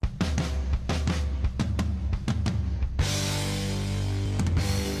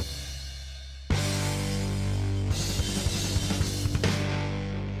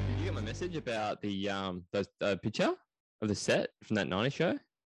message about the picture of the set from that 90s show?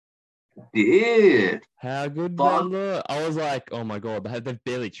 Did. How good did Fun. they look? I was like, oh my god, they've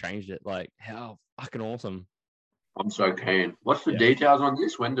barely changed it. Like, how fucking awesome. I'm so keen. What's the Yeah. details on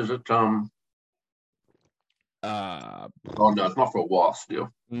this? When does it Oh no, it's not for a while still.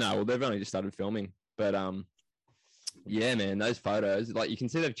 No, well, they've only just started filming. But yeah, man, those photos, like you can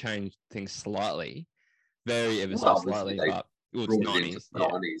see they've changed things slightly, very ever so slightly, but it's 90s. Yeah.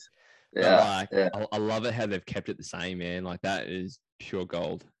 90s. But Yeah. I love it how they've kept it the same, man. Like that is pure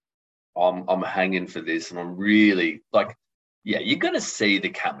gold. I'm hanging for this, and I'm really like, yeah, you're gonna see the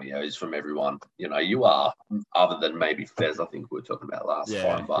cameos from everyone. You know, you are, other than maybe Fez, I think we were talking about last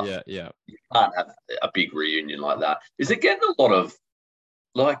time, but yeah. you can't have a big reunion like that. Is it getting a lot of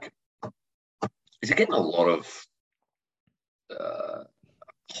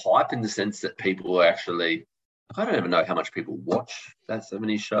hype in the sense that people are actually, I don't even know how much people watch that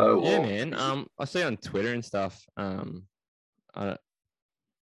 70s show. Yeah, man. I see on Twitter and stuff.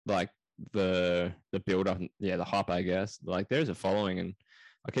 Like the build up, the hype, I guess. Like there's a following, and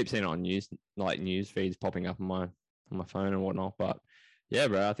I keep seeing it on news feeds popping up on my phone and whatnot. But yeah,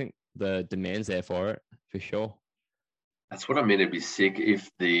 bro, I think the demand's there for it for sure. That's what I mean. It'd be sick if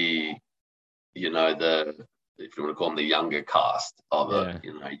if you want to call them the younger cast of it,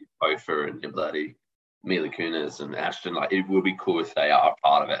 Ofer and your bloody Mila Kunis and Ashton, like it would be cool if they are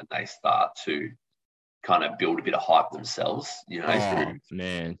part of it and they start to kind of build a bit of hype themselves, Oh,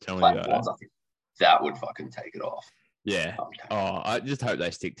 man, tell me about it. I think that would fucking take it off. Yeah. Oh, I just hope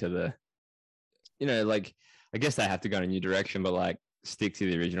they stick to the, like, I guess they have to go in a new direction, but like stick to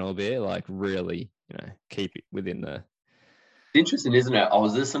the original a bit, like really, keep it within the. Interesting, isn't it? I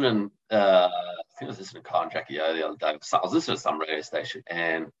was listening, I think I was listening to Kyle and Jackie O the other day. I was listening to some radio station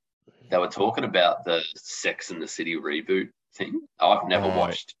and they were talking about the Sex and the City reboot thing. I've never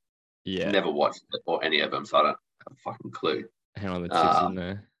watched it or any of them, so I don't have a fucking clue. How are the tips in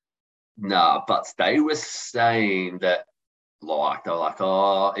there? Nah, but they were saying that, like, they're like,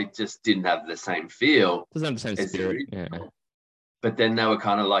 oh, it just didn't have the same feel. Doesn't have the same spirit, yeah. But then they were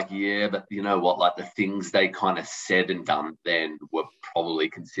kind of like, yeah, but you know what? Like the things they kind of said and done then were probably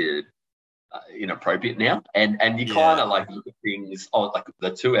considered inappropriate now. And you kind of like look at things, like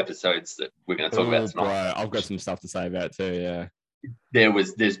the 2 episodes that we're going to talk about tonight. Bro, I've got some stuff to say about it too, yeah.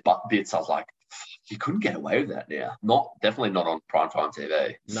 There's bits I was like, you couldn't get away with that now. Definitely not on primetime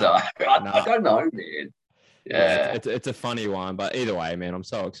TV. No, so I don't know, man. Yeah. It's a funny one, but either way, man, I'm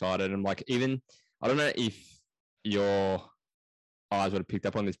so excited. And like, even, I don't know if your eyes would have picked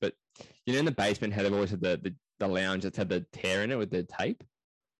up on this, but in the basement, how they've always had the lounge that's had the tear in it with the tape.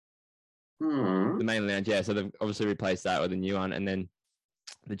 The main lounge, yeah. So they've obviously replaced that with a new one. And then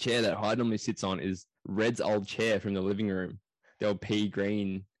the chair that Hyde normally sits on is Red's old chair from the living room, the old pea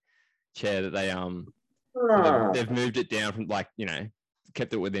green chair that they've moved it down from, like,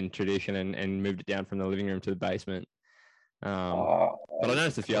 kept it within tradition and moved it down from the living room to the basement. But I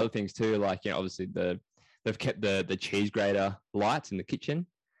noticed a few other things too, like, obviously they've kept the cheese grater lights in the kitchen.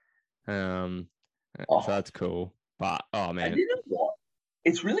 So that's cool. But oh man, and you know what?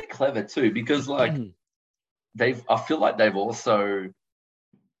 It's really clever too, because like I feel like they've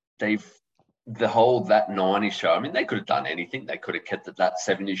the whole that 90s show. I mean, they could have done anything. They could have kept that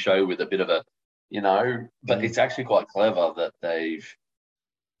 70s show with a bit of a, but it's actually quite clever that they've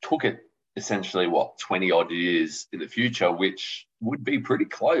took it essentially 20 odd years in the future, which would be pretty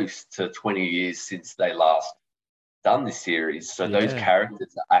close to 20 years since they last done this series. So those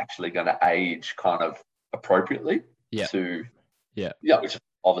characters are actually going to age kind of appropriately which is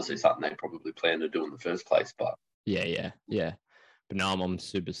obviously something they probably planned to do in the first place. But yeah. But no, I'm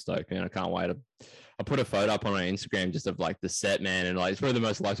super stoked, man. I can't wait. I put a photo up on my Instagram just of like the set, man, and like it's probably the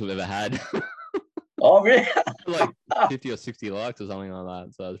most likes we've ever had. Oh, really? Like 50 or 60 likes or something like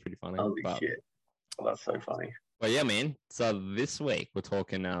that. So it was pretty funny. Holy shit. Well, that's so funny. Well, yeah, man. So this week we're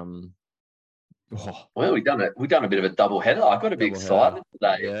talking Well, we've done a bit of a double header. I got a bit excited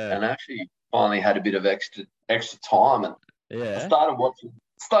today and actually finally had a bit of extra time, and I started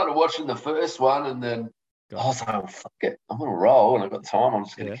watching the first one, and then I was like, oh, fuck it, I'm gonna roll, and I've got time. I'm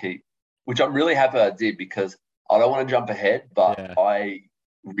just gonna keep, which I'm really happy I did, because I don't want to jump ahead, but I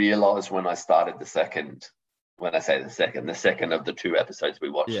realized when I started the second of the 2 episodes we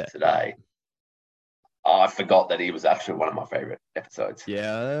watched today, I forgot that he was actually one of my favorite episodes.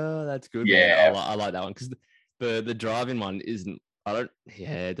 Yeah, that's good. Yeah, I like that one, because the driving one isn't.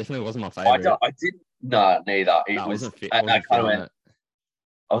 It definitely wasn't my favorite. I didn't. No, neither. It wasn't fit.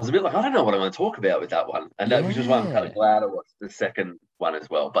 I was a bit like, I don't know what I'm going to talk about with that one, and which is why I'm kind of glad I watched the second one as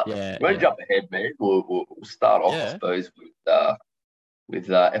well. But we won't jump ahead, man. We'll start off, I suppose, with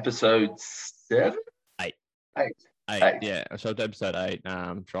episode 7? 8. 8. 8. Yeah, I showed episode 8.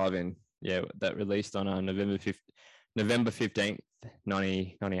 Drive-In. Yeah, that released on November 15th,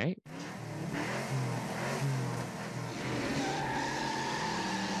 1998.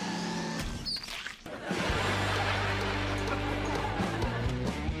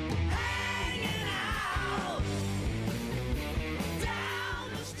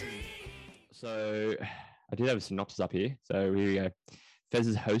 So I did have a synopsis up here. So here we go.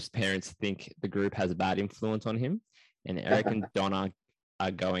 Fez's host parents think the group has a bad influence on him, and Eric and Donna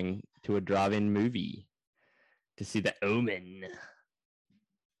are going to a drive-in movie to see The Omen.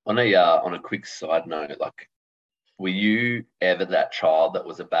 On a quick side note, like, were you ever that child that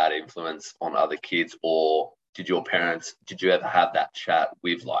was a bad influence on other kids, or did you ever have that chat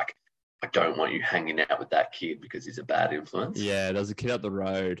with, like, I don't want you hanging out with that kid because he's a bad influence? Yeah, there was a kid up the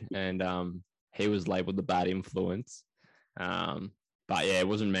road, and he was labeled the bad influence. But yeah, it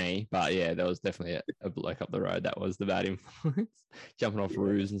wasn't me. But yeah, there was definitely a bloke up the road that was the bad influence, jumping off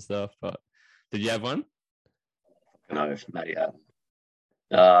roofs and stuff. But did you have one? No, if Matty had.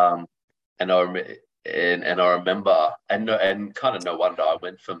 And I remember, and kind of no wonder, I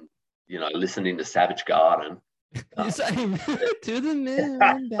went from listening to Savage Garden. Same. To the moon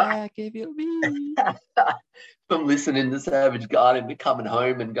and back if you'll be. From listening to Savage Garden to coming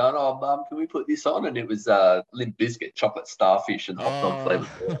home and going, oh, Mum, can we put this on? And it was Limp Bizkit, Chocolate Starfish, and Hot Dog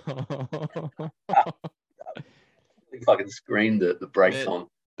Flavor. If I can scream the brakes on.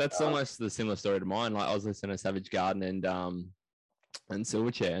 That's almost the similar story to mine. Like, I was listening to Savage Garden and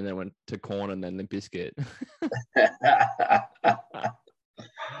Silverchair, and then went to Korn and then Limp Bizkit.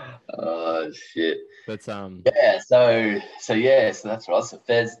 Oh shit! But yeah. So that's right. So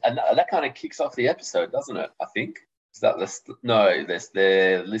Fez, and that kind of kicks off the episode, doesn't it? I think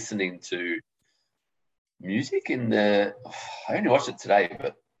they're listening to music in the. I only watched it today,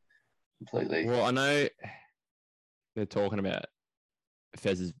 but completely. Well, I know they're talking about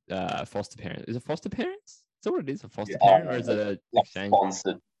Fez's foster parents. Is it foster parents? Is that what it is? A foster parent, or is it a exchange?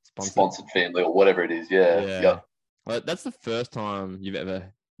 Sponsored family, or whatever it is? Yeah. Well, that's the first time you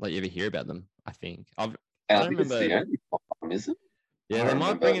ever hear about them. I think. I don't remember. It's the only time, is it? Yeah, they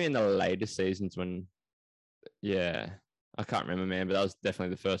might bring it in the later seasons when. Yeah, I can't remember, man, but that was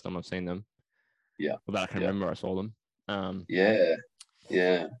definitely the first time I've seen them. Yeah. But I can remember I saw them. Yeah.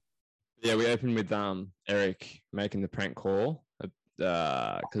 Yeah, we opened with Eric making the prank call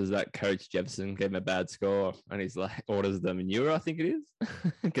because that coach Jefferson gave him a bad score, and he's like orders the manure, I think it is.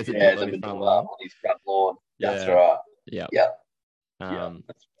 The manure on his front lawn. That's right. Yeah.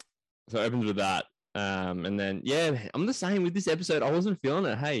 So it opens with that. And then, I'm the same with this episode. I wasn't feeling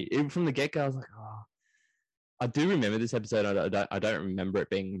it. Hey, even from the get-go, I was like, oh, I do remember this episode. I don't remember it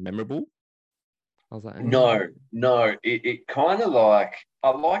being memorable. I was like, no. It kind of like,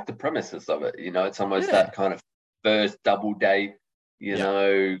 I like the premises of it. It's almost that kind of first double date,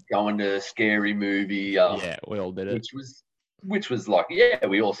 going to a scary movie. We all did it. Which was like,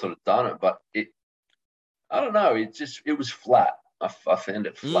 we all sort of done it, but I don't know. It was flat. I found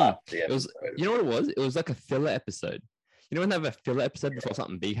it flat. It was, you know what it was? It was like a filler episode. You know when they have a filler episode before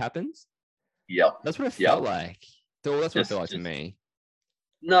something big happens? Yep. That's what it felt like. So that's what it felt like to me.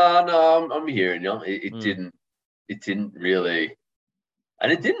 No, I'm hearing you. It didn't really,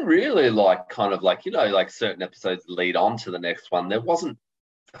 and it didn't really like kind of like, like certain episodes lead on to the next one. There wasn't.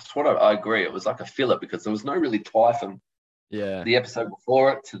 That's what I agree. It was like a filler because there was no really tie from the episode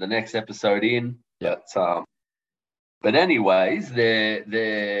before it to the next episode in. Yeah. But anyways, they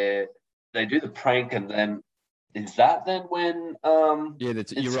do the prank, and then is that then when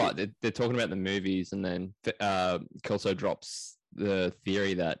you're right. They're talking about the movies, and then Kelso drops the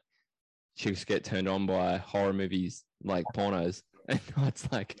theory that chicks get turned on by horror movies like pornos, and it's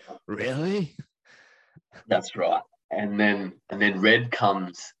like, really? That's right. And then Red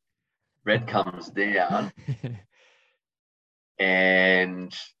comes down,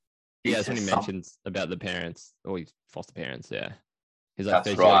 and that's when he mentions about the parents, or his foster parents. Yeah, he's like,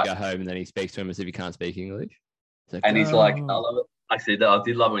 "That's right." Go home, and then he speaks to him as if he can't speak English. He's like, I love it. Like I said, I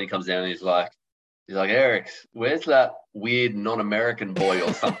did love it when he comes down. And he's like, Eric, where's that weird non-American boy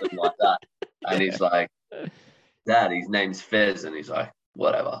or something like that? And he's like, Dad, his name's Fez, and he's like,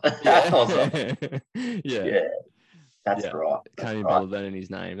 whatever. Yeah. That's right. Can't even bother learning his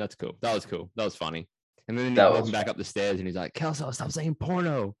name. That's cool. That was cool. That was funny. And then he's walking back up the stairs, and he's like, Kelso, stop saying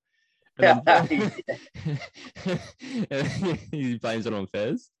porno. And he blames it on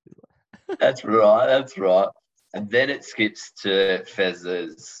Fez. That's right. And then it skips to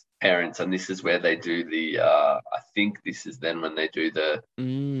Fez's parents, and this is where they do the. I think this is then when they do the.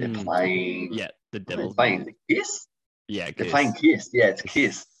 They're playing. Yeah, the devil. Playing the Kiss. Yeah, they're playing Kiss. Yeah, it's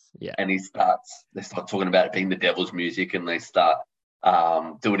Kiss. Yeah. And they start talking about it being the devil's music, and they start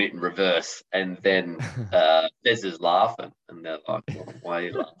doing it in reverse. And then Des is laughing, and they're like, well, "Why are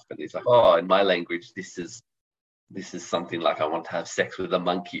you laughing?" He's like, "Oh, in my language, this is something like I want to have sex with a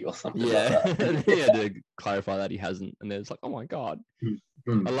monkey or something like that." Yeah, to clarify that he hasn't, and it's like, oh my god.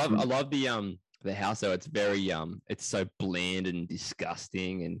 I love the house though. It's very it's so bland and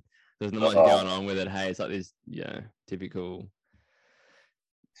disgusting, and there's not much going on with it. Hey, it's like this, typical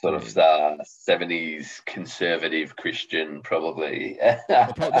sort of 70s conservative Christian, probably.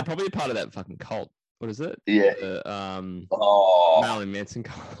 they're probably a part of that fucking cult. What is it? Yeah. Marilyn Manson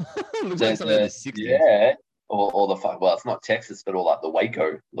cult. Looks like something in the 60s. Yeah. Or the well, it's not Texas, but all like the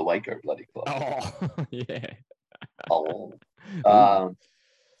Waco bloody club. Oh, yeah. Cool.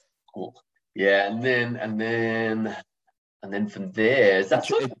 Yeah, and then from there,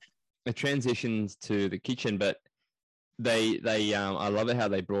 it transitions to the kitchen, but they I love it how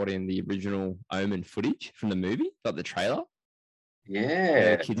they brought in the original Omen footage from the movie, like the trailer.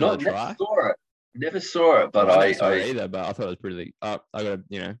 Yeah, never saw it, but I saw it either. But I thought it was pretty. I got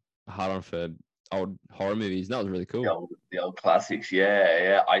a hard on for old horror movies. That was really cool. The old classics,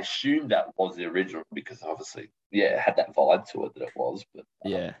 yeah. I assumed that was the original because obviously, it had that vibe to it that it was. But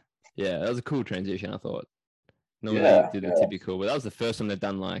yeah, that was a cool transition. I thought. Normally they do the typical, but that was the first time they've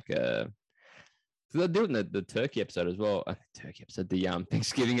done like so they're doing the turkey episode as well. The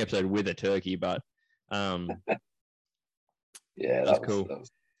Thanksgiving episode with a turkey, but yeah, that was cool.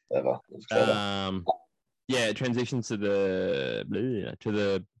 That was clever. Yeah, it transitions to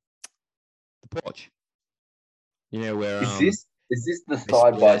the porch. Where is this the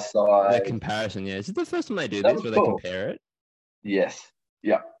side by side the comparison? Yeah, is it the first time they do this where they compare it? Yes.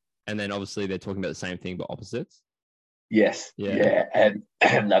 Yeah. And then obviously they're talking about the same thing but opposites. Yes. Yeah.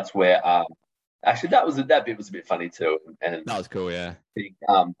 And that's where actually that bit was a bit funny too. And that was cool. Yeah. I think,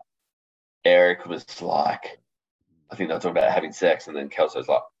 Eric was like, I think they were talking about having sex, and then Kelso's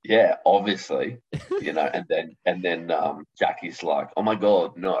like, "Yeah, obviously," and then Jackie's like, "Oh my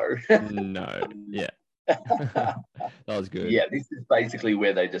god, no." No. Yeah. That was good. Yeah, this is basically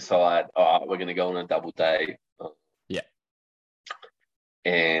where they decide, all right, we're going to go on a double date. Yeah.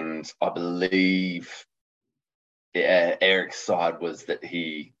 And I believe Eric's side was that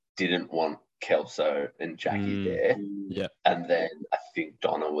he didn't want Kelso and Jackie there. Yeah. And then I think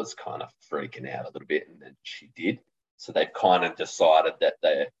Donna was kind of freaking out a little bit, and then she did. So they've kind of decided that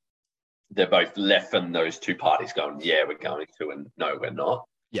they're both left from those two parties going, yeah, we're going to, and no, we're not.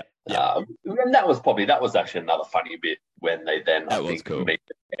 Yeah. And that was actually another funny bit when they then meet the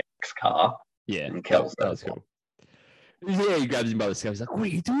X car. Yeah. And Kelso. That was cool. Yeah, he grabs him by the scalp. He's like, "What are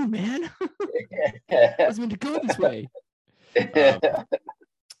you doing, man? I was meant to go this way." I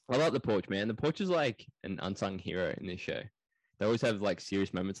like the porch, man. The porch is like an unsung hero in this show. They always have like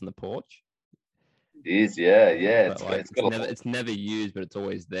serious moments on the porch. It is, yeah. It's never used, but it's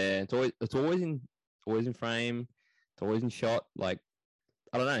always there. It's always in frame. It's always in shot. Like,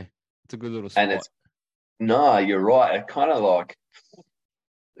 I don't know. It's a good little spot. And you're right. It kind of like,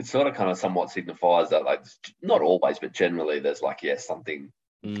 it sort of kind of somewhat signifies that, like, not always, but generally there's like, something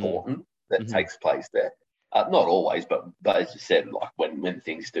important that takes place there. Not always, but as you said, like when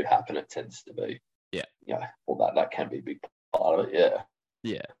things do happen, it tends to be, well, that can be a big part of it, yeah.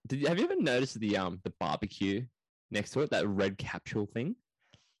 Yeah. Have you ever noticed the barbecue next to it, that red capsule thing?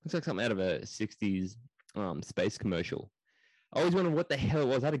 Looks like something out of a 60s space commercial. I always wondered what the hell it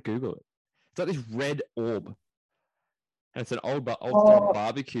was. I had to Google it. It's like this red orb. And it's an old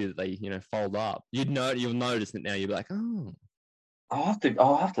barbecue that they, fold up. You'll notice it now. You'll be like, oh. I'll have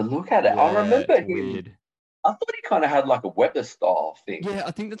to look at it. Yeah, I remember him. Weird. I thought he kind of had like a Weber style thing. Yeah,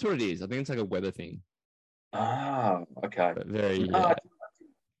 I think that's what it is. I think it's like a Weber thing. Ah, okay. But very,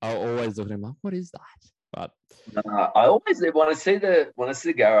 I always look at him like, what is that? But I always when I see the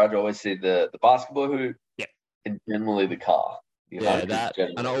garage, I always see the basketball hoop, and generally the car. That,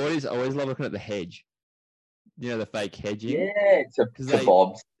 and I always love looking at the hedge. The fake hedging. Yeah, to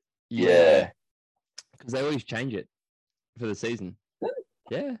Bob's. Yeah, because they always change it for the season.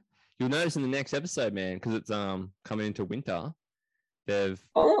 Yeah, you'll notice in the next episode, man, because it's coming into winter. The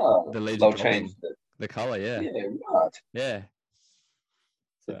leaves are changing the color. Yeah. Yeah. Right. Yeah.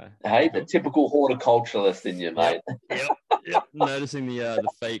 So, hey, the typical horticulturalist in you, mate. Yep. Noticing the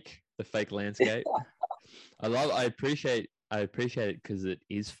fake landscape. I appreciate it because it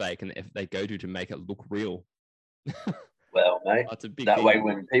is fake, and if they go to make it look real. Well, mate, that's a big that thing. way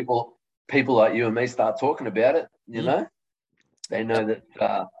when people like you and me start talking about it, they know that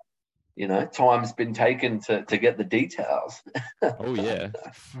time's been taken to get the details. Oh yeah,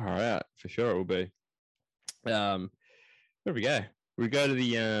 far out for sure it will be. There we go. We go to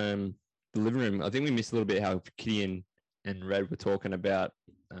the living room. I think we missed a little bit how Kitty and Red were talking about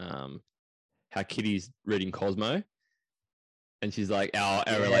how Kitty's reading Cosmo. And she's like, our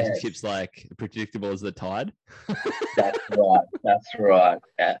relationship's like predictable as the tide. That's right. That's right.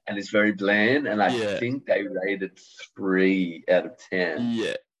 And it's very bland. And I think they rated 3 out of 10.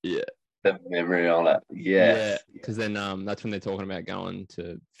 Yeah. Yeah. The memory on it. Yes. Yeah. Because then that's when they're talking about going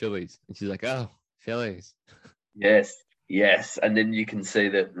to Phillies. And she's like, oh, Phillies. Yes. Yes. And then you can see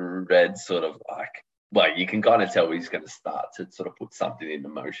that Red sort of like, well, you can kind of tell he's going to start to sort of put something into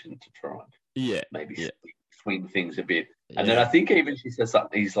motion to try and maybe swing things a bit. And then I think even she says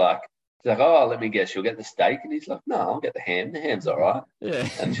something, she's like, oh, let me guess, you'll get the steak? And he's like, no, I'll get the ham. The ham's all right. Yeah.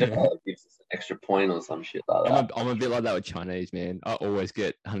 And she gives us an extra point or some shit like that. I'm a bit like that with Chinese, man. I always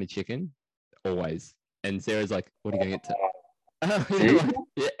get honey chicken. Always. And Sarah's like, what are you going to get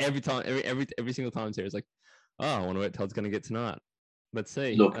yeah, every time, every single time Sarah's like, oh, I wonder what Todd's going to get tonight. Let's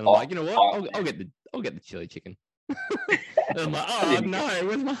see. Look, and I'm like, you know what? I'll get the chili chicken. And I'm like, oh no,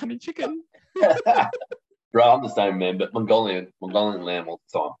 where's my honey chicken? Bro, I'm the same man, but Mongolian lamb all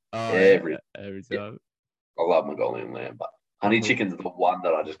the time. Oh, every time. I love Mongolian lamb, but honey chicken's the one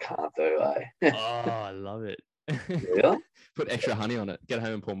that I just can't do, eh? Oh, I love it. Yeah? Put extra honey on it. Get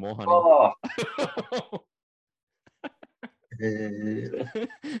home and pour more honey. Oh.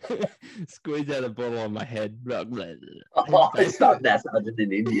 Squeeze out a bottle on my head. I start massaging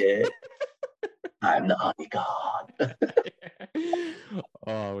in India. I'm the honey god.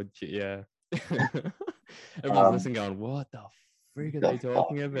 Oh, yeah. Everyone's listening going, what the freak are they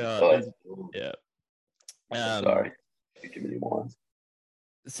talking about? Yeah. Sorry. Give me the wines.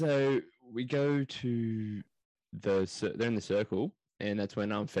 So we go to they're in the circle, and that's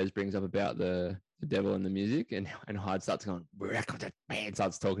when Fez brings up about the devil and the music, and Hyde starts going, man,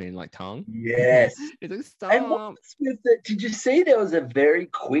 starts talking in like tongue. Yes. He's like, stop. And did you see there was a very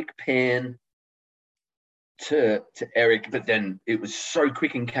quick pan to Eric, but then it was so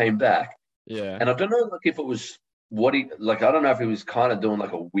quick and came back. Yeah. And I don't know if it was I don't know if he was kind of doing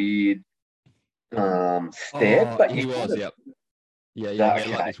like a weird stare, but he was, yep. Yeah, he had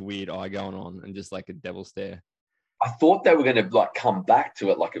like this weird eye going on and just like a devil stare. I thought they were going to like come back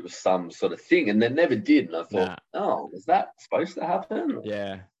to it like it was some sort of thing, and they never did. And I thought, oh, was that supposed to happen?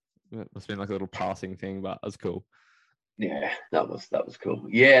 Yeah, it must have been like a little passing thing, but that's cool. Yeah, that was cool.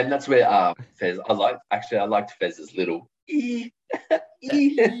 Yeah, and that's where Fez. I liked Fez's little. His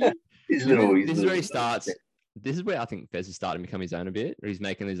little. This is where he starts. This is where I think Fez is starting to become his own a bit. Where he's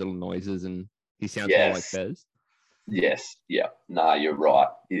making these little noises and he sounds more like Fez. Yes. Yeah. Nah, you're right.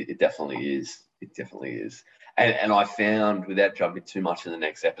 It definitely is. It definitely is. And I found, without jumping too much in the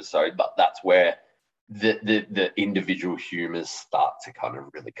next episode, but that's where the individual humours start to kind of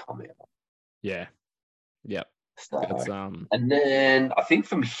really come out. Yeah. Yep. So, and then I think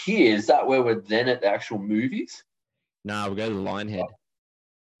from here, is that where we're then at the actual movies? No, we'll go to the Lionhead.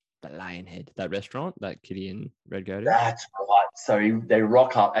 The Lionhead, that restaurant that Kitty and Red go to. That's right. So they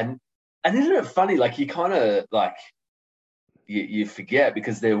rock up, and isn't it funny? Like you kind of like you forget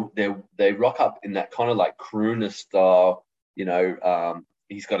because they rock up in that kind of like crooner style. You know,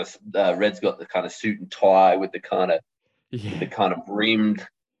 he's got Red's got the kind of suit and tie with the kind of brimmed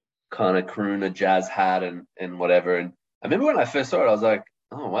kind of crooner jazz hat and whatever. And I remember when I first saw it, I was like,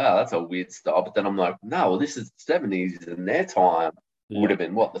 oh wow, that's a weird style. But then I'm like, no, well, this is the 70s, and their time would have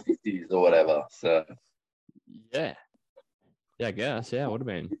been what, the 50s or whatever. So yeah, I guess it would have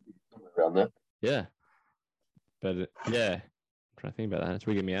been around there. Yeah, but I'm trying to think about that. It's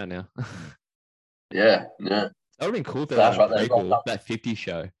wigging me out now. yeah. That would have been cool. That's right. Pretty cool. That 50s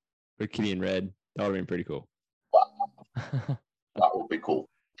show with Kitty and Red. That would have been pretty cool. That would be cool.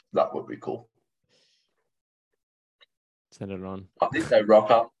 That would be cool. Send it on. I think they rock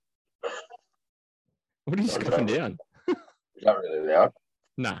up. What are you scuffing down? Is that really loud?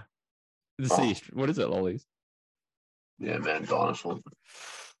 Nah. What is it, lollies? Yeah, man, dinosaurs.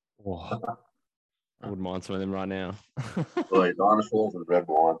 Oh, I wouldn't mind some of them right now. Boy, dinosaurs and red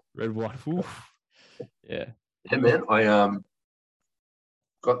wine. Red wine. Oof. Yeah. Yeah, man. I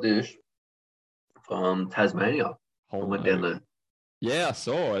got this from Tasmania. I went down there. Yeah, I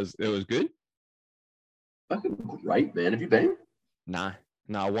saw. It was good. Fucking great, man. Have you been? Nah,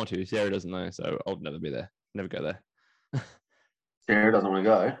 I want to. Sarah doesn't know, so I'll never be there. Never go there. Sarah doesn't want to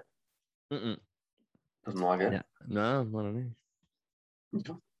go. Mm-mm. Doesn't like it. Yeah. No, I don't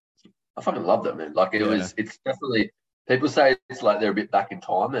know. I fucking loved it, man. Like it's definitely. People say it's like they're a bit back in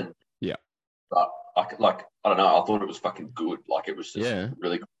time, and but I don't know. I thought it was fucking good. Like it was just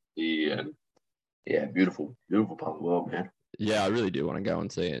really good and beautiful part of the world, man. Yeah, I really do want to go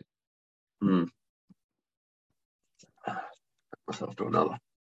and see it. myself to another.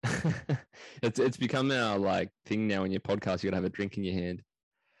 It's become our like thing now. In your podcast, you gotta have a drink in your hand.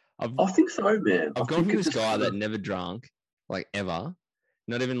 I think so, man. I've gone from this guy that never drunk, like ever,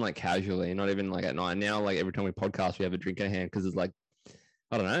 not even like casually, not even like at night. Now, like every time we podcast, we have a drink in our hand because it's like,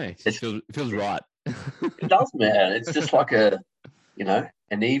 I don't know, it feels right. It does, man. It's just like an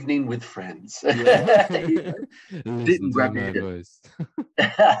evening with friends. Listen to my voice.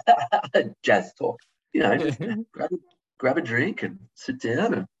 Jazz talk. Just grab a drink and sit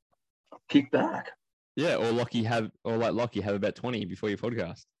down and kick back. Yeah, or Lockie have about 20 before your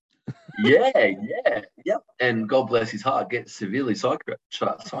podcast. Yep. And God bless his heart, get severely sidetracked.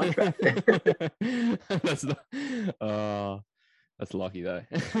 That's lucky though.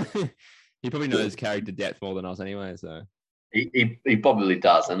 He probably knows character depth more than us anyway, so he probably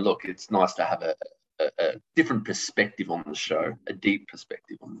does. And look, it's nice to have a different perspective on the show, a deep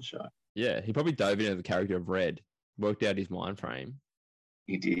perspective on the show. Yeah, he probably dove into the character of Red, worked out his mind frame.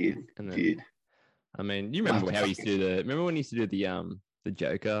 He did. I mean, you remember how he used to do remember when he used to do the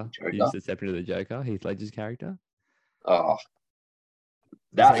Joker? He used to step into the Joker, Heath Ledger's character. Oh,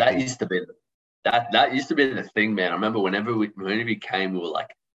 that used to be that used to be the thing, man. I remember whenever he came, we were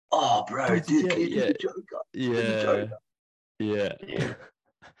like, "Oh, bro, dude, can you do the Joker?" Yeah.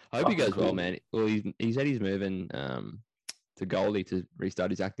 I hope he goes well, man. Well, he said he's moving to Goldie to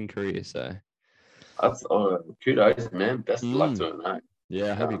restart his acting career. So that's kudos, man. Best of luck to him, mate.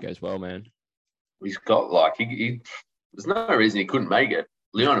 Yeah, I hope he goes well, man. He's got like there's no reason he couldn't make it.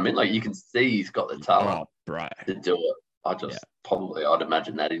 You know what I mean? Like you can see he's got the talent to do it. I'd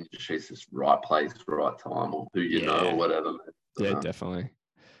imagine that industry's just right place, right time, or who you know, or whatever. Yeah, definitely.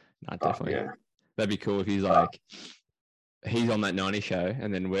 No, definitely. Yeah. That'd be cool if he's like, he's on that 90 show,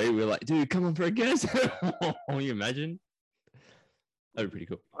 and then we're like, dude, come on for a guest. Can you imagine? That'd be pretty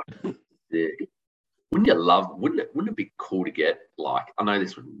cool. Yeah. Wouldn't it be cool to get, like, I know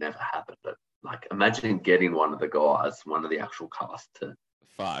this would never happen, but like imagine getting one of the actual cast to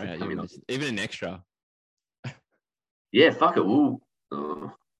far out, even an extra. Yeah, fuck it. No,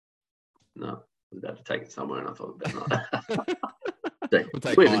 I was about to take it somewhere, and I thought better not.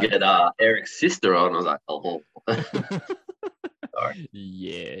 We even get Eric's sister on. I was like, oh. Sorry.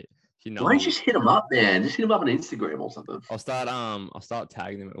 Yeah. Why don't you just hit him up, man? Just hit him up on Instagram or something. I'll start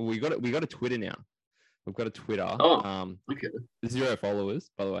tagging them. We got a Twitter now. We've got a Twitter. Okay. 0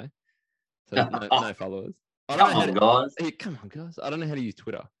 followers, by the way. So no followers. Come on, guys. I don't know how to use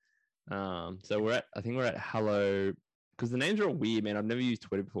Twitter. So I think we're at Hello, because the names are all weird, man. I've never used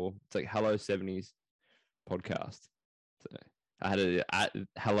Twitter before. It's like Hello 70s podcast. So I had it at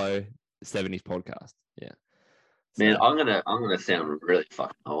Hello 70s podcast. Yeah. Man, I'm gonna sound really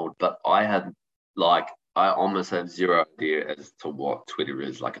fucking old, but I almost have zero idea as to what Twitter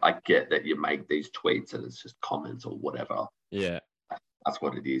is. Like, I get that you make these tweets and it's just comments or whatever. Yeah. That's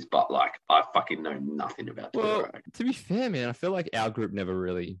what it is. But, like, I fucking know nothing about Twitter. Well, to be fair, man, I feel like our group never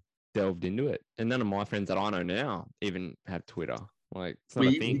really delved into it. And none of my friends that I know now even have Twitter. Like, it's not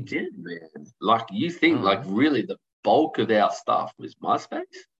a thing. We did, man. Like, you think, like, really the bulk of our stuff was MySpace?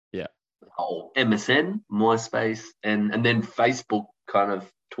 Yeah. Oh, MSN, MySpace, and then Facebook kind of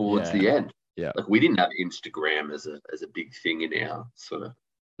towards the end. Yeah. Like, we didn't have Instagram as a big thing in our sort of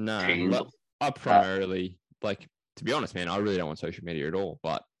teams. No, I primarily, like, to be honest, man, I really don't want social media at all,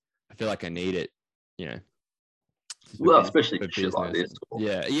 but I feel like I need it, you know. Well, especially for shit like this.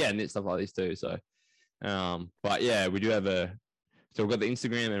 Yeah, and stuff like this too. So, but yeah, we do have so we've got the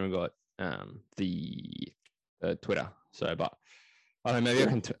Instagram and we've got the Twitter. So, but I don't know, maybe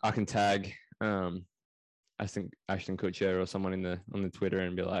I can tag Ashton Kutcher or someone on the Twitter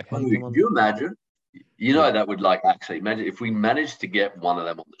and be like, hey, can you imagine? You know, that would actually imagine if we managed to get one of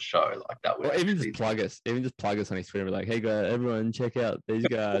them on the show, like that would. Or even just plug us on his Twitter and be like, hey guys, everyone check out these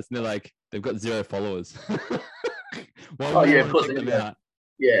guys. And they're like, they've got 0 followers.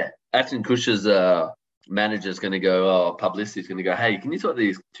 Yeah, Ashton Kutcher's manager's going to go, publicity's going to go, hey, can you talk to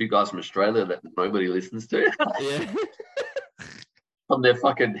these 2 guys from Australia that nobody listens to? Yeah. From their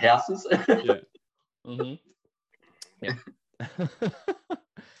fucking houses. Yeah. Mm-hmm. Yeah.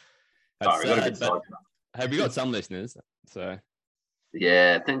 Have you got some listeners? So.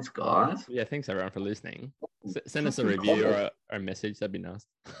 Yeah, thanks, guys. Yeah, thanks everyone for listening. Send us a review or a message. That'd be nice.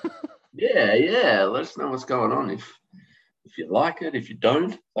 Yeah. Let us know what's going on. If you like it, if you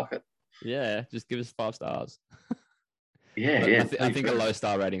don't, fuck it. Yeah, just give us 5 stars. Yeah. I think a low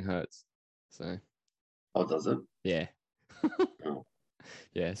star rating hurts. So. Oh, does it? Yeah. Oh.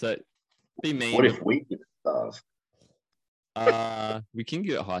 Yeah. So be mean. What if we give it stars? We can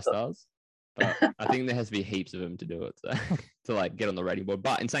give it high stars, but I think there has to be heaps of them to do it, so, to get on the rating board.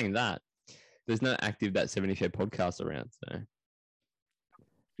 But in saying that, there's no active That 70 Show podcast around, so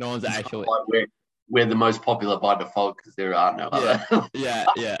No one's actually. Like we're the most popular by default because there are no other.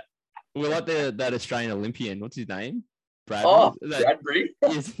 Yeah. We're like that Australian Olympian. What's his name? Bradbury. Oh, Bradbury.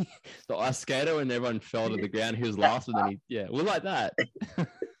 Is the ice skater when everyone fell to the ground. He was last, but then we're like that.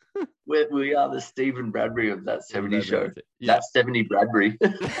 We are the Stephen Bradbury of that 70 show. Yeah. That 70 Bradbury.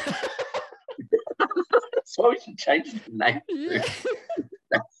 That's why we should change the name. Yeah.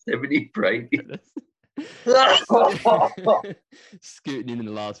 That 70 Brady. Scooting in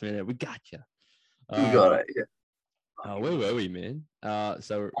the last minute. We got you. We got it. Yeah. Where were we, man?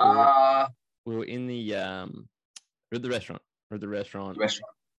 So we were in the we're at the restaurant.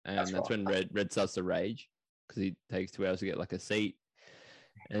 And that's when Red starts to rage because he takes 2 hours to get like a seat.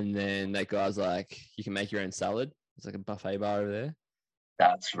 And then that guy's like, you can make your own salad. It's like a buffet bar over there.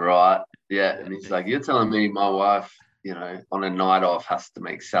 That's right. Yeah. And he's like, you're telling me my wife, on a night off has to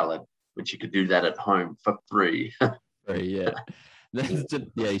make salad when she could do that at home for free. Yeah.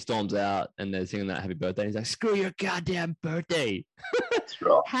 He storms out and they're singing that happy birthday. He's like, screw your goddamn birthday. That's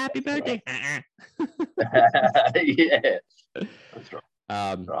right. Happy birthday. Yeah. That's right.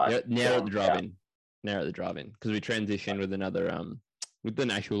 Right. Now at the drive-in. Because we transitioned with another with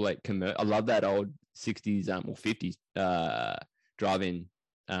an actual like commercial. I love that old 60s or 50s drive-in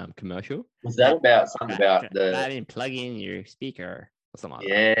commercial. Was that about something about I didn't plug in your speaker or something like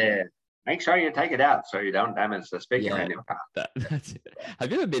that? Yeah. Make sure you take it out so you don't damage the speaker in your car. That's it.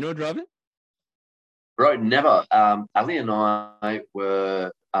 Have you ever been to a drive-in? Bro, never. Ali and I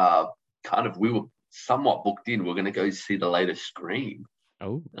were we were somewhat booked in. We're going to go see the latest Scream.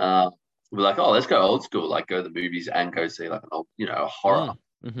 Oh. We're like, let's go old school, like go to the movies and go see like an old, a horror.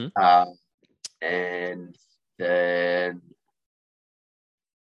 Mm-hmm. And then,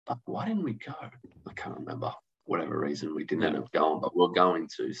 why didn't we go? I can't remember. Whatever reason we didn't end up going, but we're going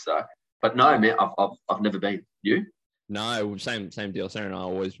to. So, but no, man, I've never been. You? No, same deal. Sarah and I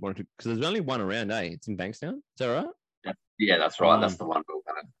always wanted to, because there's only one around, eh? It's in Bankstown. Is that right? Yeah, that's right. That's the one we're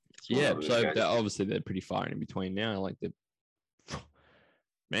gonna. Yeah, so obviously they're pretty far in between now. Like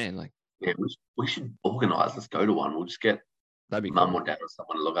yeah, we should organise. Let's go to one. We'll just get mum or dad or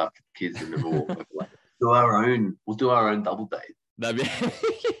someone to look after the kids, and then we'll do our own. We'll do our own double date. That'd be.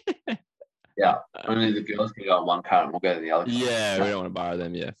 Yeah, only the girls can go on one car and we'll go to the other car. Yeah, we don't want to borrow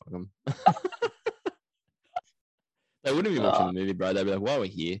them. Yeah, fuck them. They wouldn't be watching the movie, bro. They'd be like, "Why are we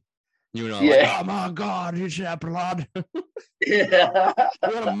here?" You and I are like, "Oh my god, it's our blood." Yeah,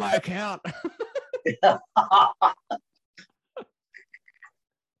 we want to make out.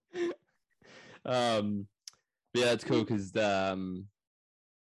 Yeah, it's cool because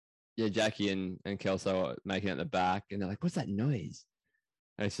Jackie and Kelso are making it in the back, and they're like, "What's that noise?"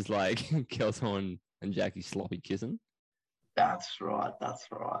 And it's just like Kelso and Jackie sloppy kissing. That's right.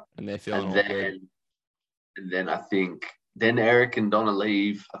 And they're feeling awkward. And then I think Eric and Donna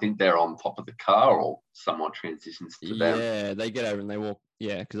leave. I think they're on top of the car, or somewhat transitions to them. Yeah, they get over and they walk.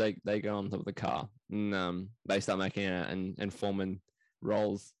 Yeah, because they go on top of the car and they start making out and Foreman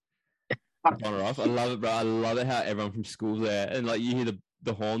rolls Donna off. I love it, bro. I love it how everyone from school's there and like you hear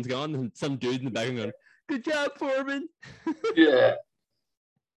the horns going and some dude in the back going, "Good job, Foreman." Yeah.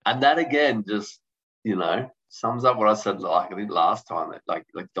 And that again just, sums up what I said, like I think last time, that like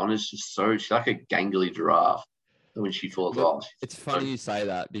Donna's just she's like a gangly giraffe when she falls off. It's funny you say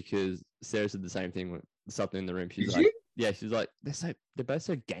that because Sarah said the same thing with something in the room. She's like, yeah, she's like, they're both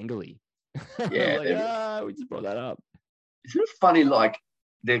so gangly. Yeah. We just brought that up. Isn't it funny? Like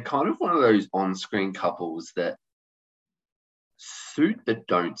they're kind of one of those on-screen couples that suit but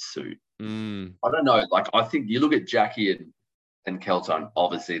don't suit. I don't know. Like I think you look at Jackie and Kelso, and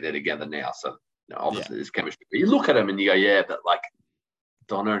obviously they're together now, so obviously there's chemistry. But you look at them and you go, yeah, but like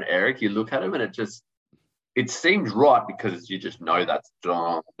Donna and Eric, you look at them and it seems right because you just know that's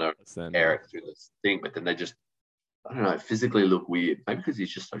Donna and Eric through this thing, but then they just, I don't know, physically look weird. Maybe because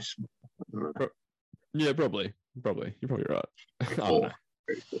he's just so small. Yeah, probably. You're probably right. I don't know.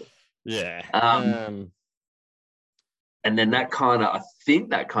 Yeah. And then I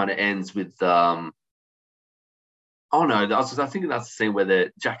think that kind of ends with oh no, I think that's the scene where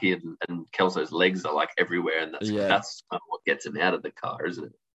Jackie and Kelso's legs are like everywhere, and that's kind of what gets him out of the car, isn't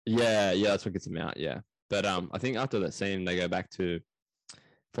it? Yeah, that's what gets him out. Yeah, but I think after that scene, they go back to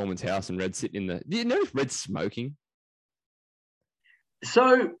Foreman's house, and Red's sitting in the. Do you notice Red's smoking?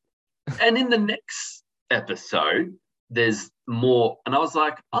 So, and in the next episode, there's more, and I was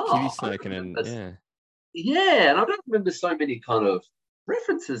like, Kiwi smoking, and yeah, and I don't remember so many kind of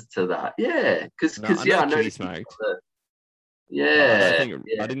references to that. Yeah, because I know he smoked. Yeah,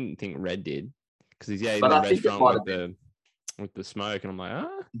 I didn't think Red did because he's in the restaurant with the smoke, and I'm like,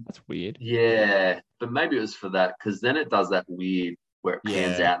 that's weird. Yeah, but maybe it was for that because then it does that weird where it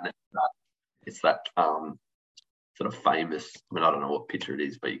pans out and it's that sort of famous. I mean, I don't know what picture it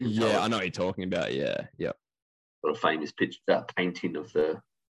is, but you can tell. Yeah, I know what you're talking about. Yeah, yep. Sort of famous picture, that painting of the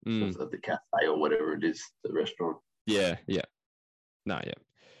of the cafe or whatever it is, the restaurant. Yeah. No, yeah.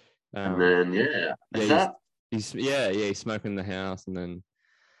 And then he's smoking in the house, and then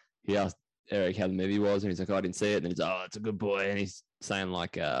he asked Eric how the movie was, and he's like, I didn't see it. And then he's like, oh, it's a good boy, and he's saying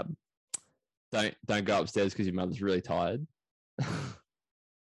like, don't go upstairs because your mother's really tired, because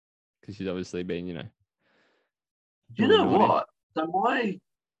she's obviously been, You know what? So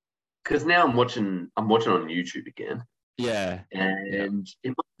because now I'm watching on YouTube again. Yeah. And it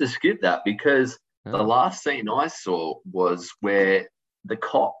must have skipped that because the last scene I saw was where the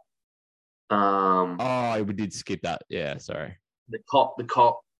cop. We did skip that. Yeah, sorry. The cop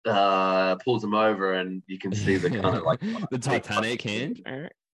pulls him over, and you can see the kind of like the Titanic hand. And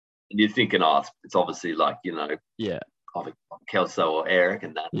you're thinking, it's obviously like, either Kelso or Eric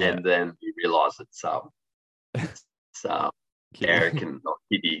and that. Yeah. And then you realise it's Eric and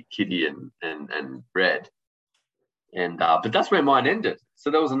Kitty and Red. And but that's where mine ended. So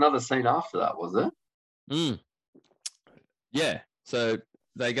there was another scene after that, was there? Yeah. So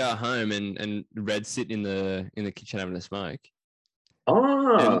they go home and Red's sitting in the kitchen having a smoke.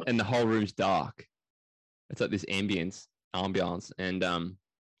 Oh. And the whole room's dark. It's like this ambience, and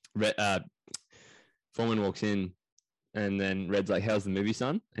Foreman walks in, and then Red's like, "How's the movie,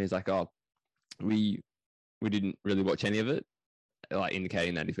 son?" And he's like, "Oh, we didn't really watch any of it," like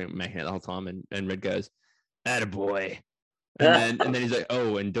indicating that he's been making it the whole time. And Red goes, "Attaboy." And then he's like,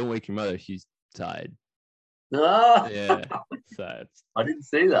 "Oh, and don't wake your mother, she's tired." Yeah. So I didn't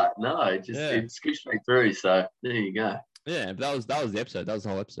see that. No, it skipped straight through. So there you go. Yeah, but that was the episode. That was the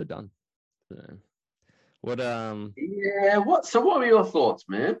whole episode done. So, what? Yeah. What were your thoughts,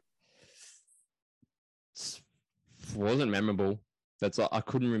 man? Wasn't memorable. That's all. I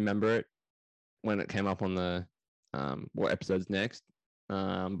couldn't remember it when it came up on the what episode's next.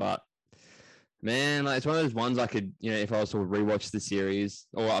 But man, like, it's one of those ones I could, if I was to rewatch the series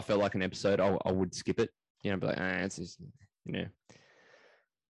or I felt like an episode, I would skip it. But like, it's just, Yeah,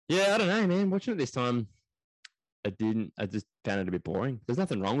 I don't know, man. Watching it this time, I just found it a bit boring. There's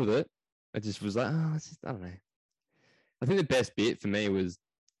nothing wrong with it. I just was like, I don't know. I think the best bit for me was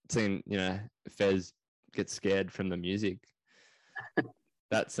seeing, Fez get scared from the music.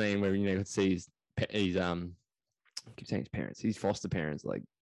 That scene where, you could see his I keep saying his parents, his foster parents, like,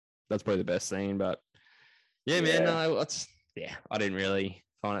 that's probably the best scene. But man, I didn't really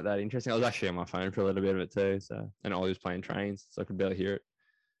find it that interesting. I was actually on my phone for a little bit of it too. So, and Ollie was playing Trains, so I could barely hear it.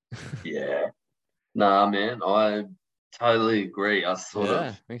 Yeah. Nah, man, I totally agree. I sort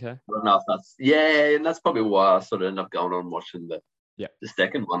of, okay. I don't know if that's, and that's probably why I sort of ended up going on watching the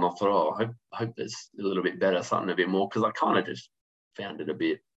second one. I thought, I hope there's a little bit better, something a bit more, because I kind of just found it a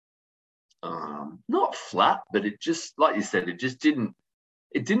bit, not flat, but it just, like you said, it didn't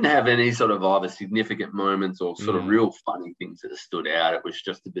have any sort of either significant moments or sort of real funny things that stood out. It was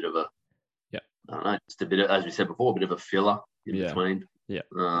just a bit of a, I don't know, just a bit of, as we said before, a bit of a filler in between. Yeah.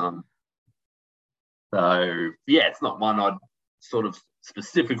 So it's not one I'd sort of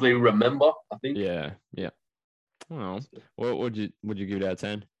specifically remember, I think. Yeah. Well, what would you give it out of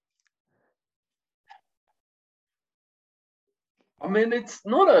 10? I mean, it's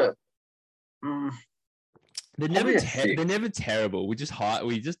not a. They're never terrible. We just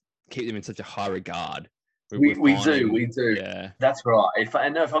keep them in such a high regard. We do. Yeah, that's right. If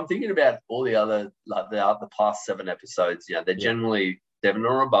I'm thinking about all the other, like the past 7 episodes, they're generally 7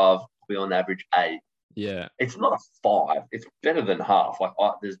 or above. We on average 8. Yeah, it's not a 5. It's better than half. Like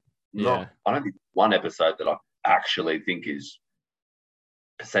I don't think one episode that I actually think is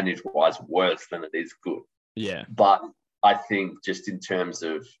percentage-wise worse than it is good. Yeah, but I think just in terms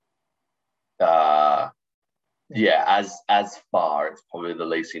of, as far, it's probably the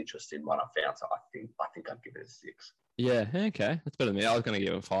least interesting one I found. So I think I'd give it a 6. Yeah, okay, that's better than me. I was going to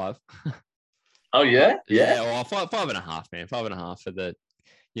give it a 5. Oh yeah, Well, 5.5, man. 5.5 for the.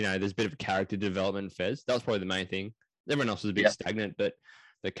 There's a bit of character development in Fez. That was probably the main thing. Everyone else was a bit stagnant, but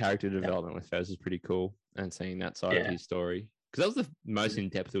the character development with Fez was pretty cool, and seeing that side of his story, because that was the most in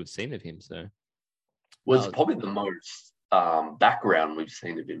depth we've seen of him. So, was probably the most background we've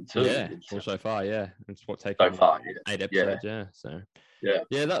seen of him too. Yeah, well, so far, it's what taken so far, 8 episodes. So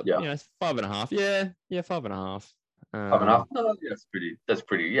it's 5.5. Yeah, 5.5. 5.5. No, that's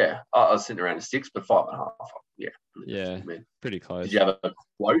pretty. Yeah, I was sitting around a 6, but 5.5. Yeah, pretty close. Did you have a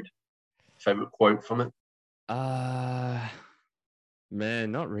favorite quote from it?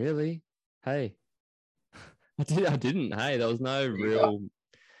 Man, not really. Hey, I didn't. Hey, there was no real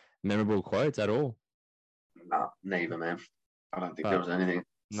memorable quotes at all. No, neither, man. I don't think there was anything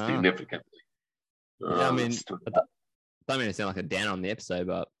significant. Yeah, I mean, I don't mean to sound like a down on the episode,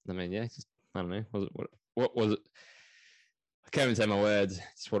 but I mean, yeah, just I don't know. What was it? I can't even say my words.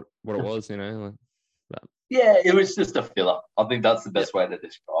 It's what it was, you know. Yeah, it was just a filler. I think that's the best way to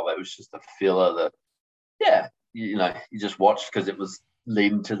describe it. It was just a filler that, yeah, you know, you just watched because it was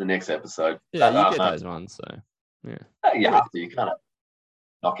leading to the next episode. Yeah, you get those ones, so yeah. You have to. You kind of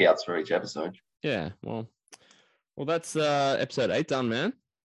knockouts for each episode. Yeah, well, that's episode 8 done, man.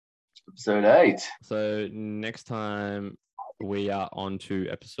 Episode 8. So next time we are on to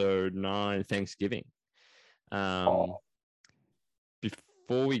episode 9, Thanksgiving. Before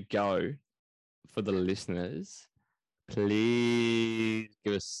we go, for the listeners, please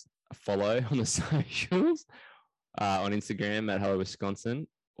give us a follow on the socials, on Instagram at Hello Wisconsin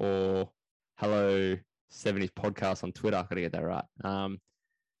or Hello 70s Podcast on Twitter. I've got to get that right. And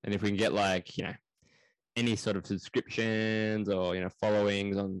if we can get like, you know, any sort of subscriptions or, you know,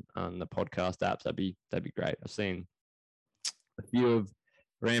 followings on the podcast apps, that'd be great. I've seen a few have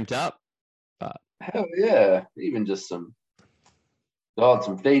ramped up, but hell yeah, even just some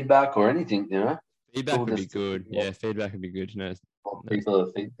feedback or anything, you know. Feedback would be good. Yeah, feedback would be good. You know, what people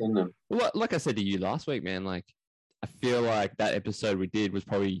are thinking. And like I said to you last week, man. Like, I feel like that episode we did was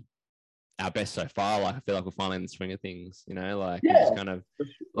probably our best so far. Like, I feel like we're finally in the swing of things. You know, like we're just kind of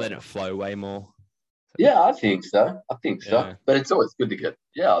letting it flow way more. So, yeah, I think so. But it's always good to get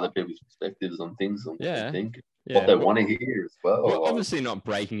other people's perspectives on things and what they think, what they want to hear as well. We're obviously not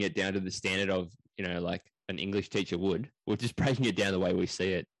breaking it down to the standard of, you know, like an English teacher would. We're just breaking it down the way we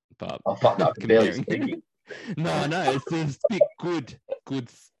see it. But no, barely speaking. no, it's a bit good.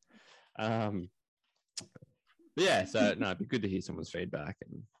 Yeah, so no, it'd be good to hear someone's feedback.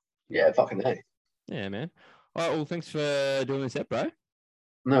 And yeah, fucking hey. Yeah, man. All right, well, thanks for doing this, bro.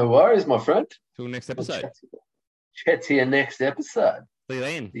 No worries, my friend. Till next episode. Chat to you next episode. See you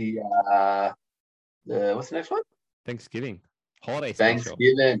then. The what's the next one? Thanksgiving. Holiday special.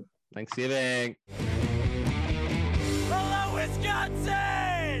 Thanksgiving. Hello, Wisconsin!